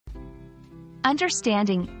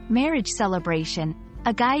Understanding Marriage Celebration,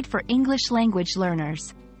 a guide for English language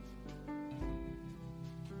learners.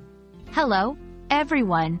 Hello,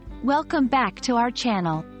 everyone. Welcome back to our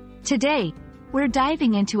channel. Today, we're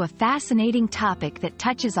diving into a fascinating topic that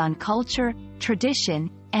touches on culture,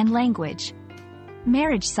 tradition, and language.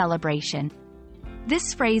 Marriage celebration.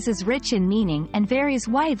 This phrase is rich in meaning and varies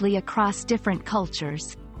widely across different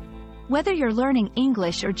cultures. Whether you're learning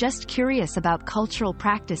English or just curious about cultural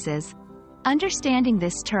practices, understanding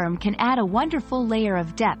this term can add a wonderful layer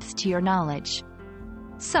of depth to your knowledge.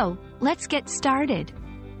 So, let's get started.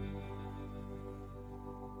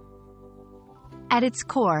 At its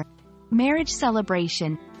core, marriage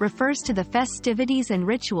celebration refers to the festivities and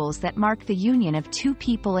rituals that mark the union of two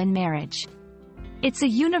people in marriage. It's a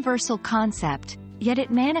universal concept, yet it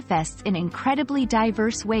manifests in incredibly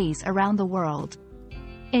diverse ways around the world.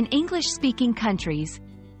 In English-speaking countries,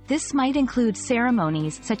 this might include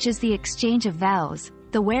ceremonies such as the exchange of vows,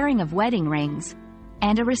 the wearing of wedding rings,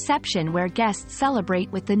 and a reception where guests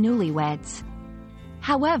celebrate with the newlyweds.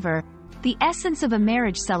 However, the essence of a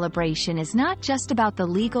marriage celebration is not just about the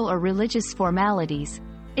legal or religious formalities,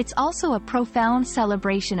 it's also a profound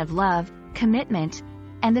celebration of love, commitment,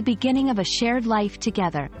 and the beginning of a shared life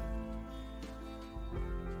together.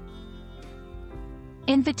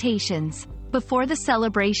 Invitations. Before the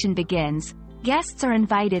celebration begins, guests are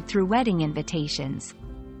invited through wedding invitations.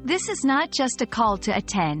 This is not just a call to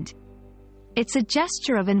attend. It's a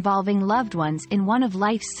gesture of involving loved ones in one of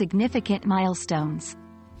life's significant milestones.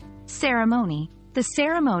 Ceremony. The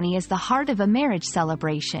ceremony is the heart of a marriage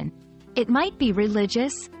celebration. It might be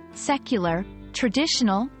religious, secular,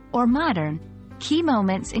 traditional, or modern. Key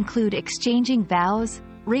moments include exchanging vows,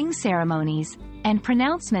 ring ceremonies, and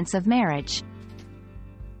pronouncements of marriage.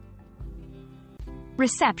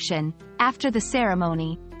 Reception. After the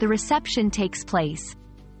ceremony, the reception takes place.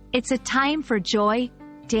 It's a time for joy,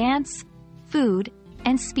 dance, food,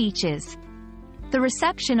 and speeches. The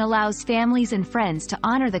reception allows families and friends to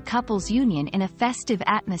honor the couple's union in a festive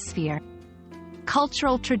atmosphere.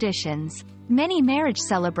 Cultural traditions. Many marriage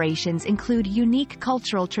celebrations include unique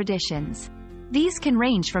cultural traditions. These can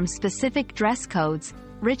range from specific dress codes,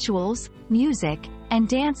 rituals, music, and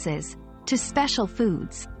dances, to special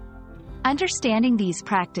foods. Understanding these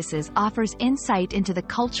practices offers insight into the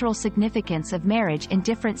cultural significance of marriage in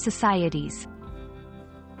different societies.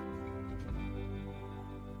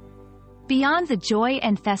 Beyond the joy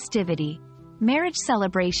and festivity, marriage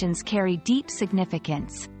celebrations carry deep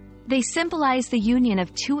significance. They symbolize the union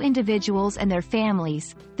of two individuals and their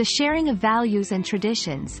families, the sharing of values and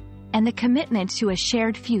traditions, and the commitment to a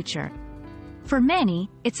shared future. For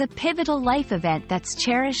many, it's a pivotal life event that's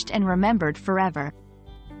cherished and remembered forever.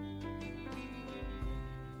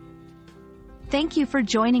 Thank you for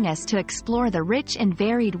joining us to explore the rich and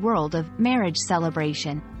varied world of marriage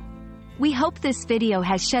celebration. We hope this video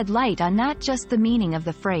has shed light on not just the meaning of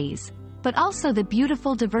the phrase, but also the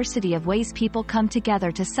beautiful diversity of ways people come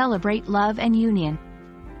together to celebrate love and union.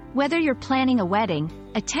 Whether you're planning a wedding,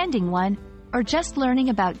 attending one, or just learning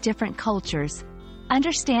about different cultures,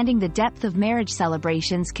 understanding the depth of marriage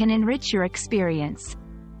celebrations can enrich your experience.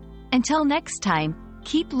 Until next time,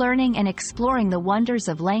 keep learning and exploring the wonders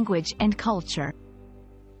of language and culture.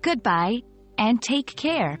 Goodbye, and take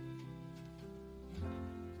care.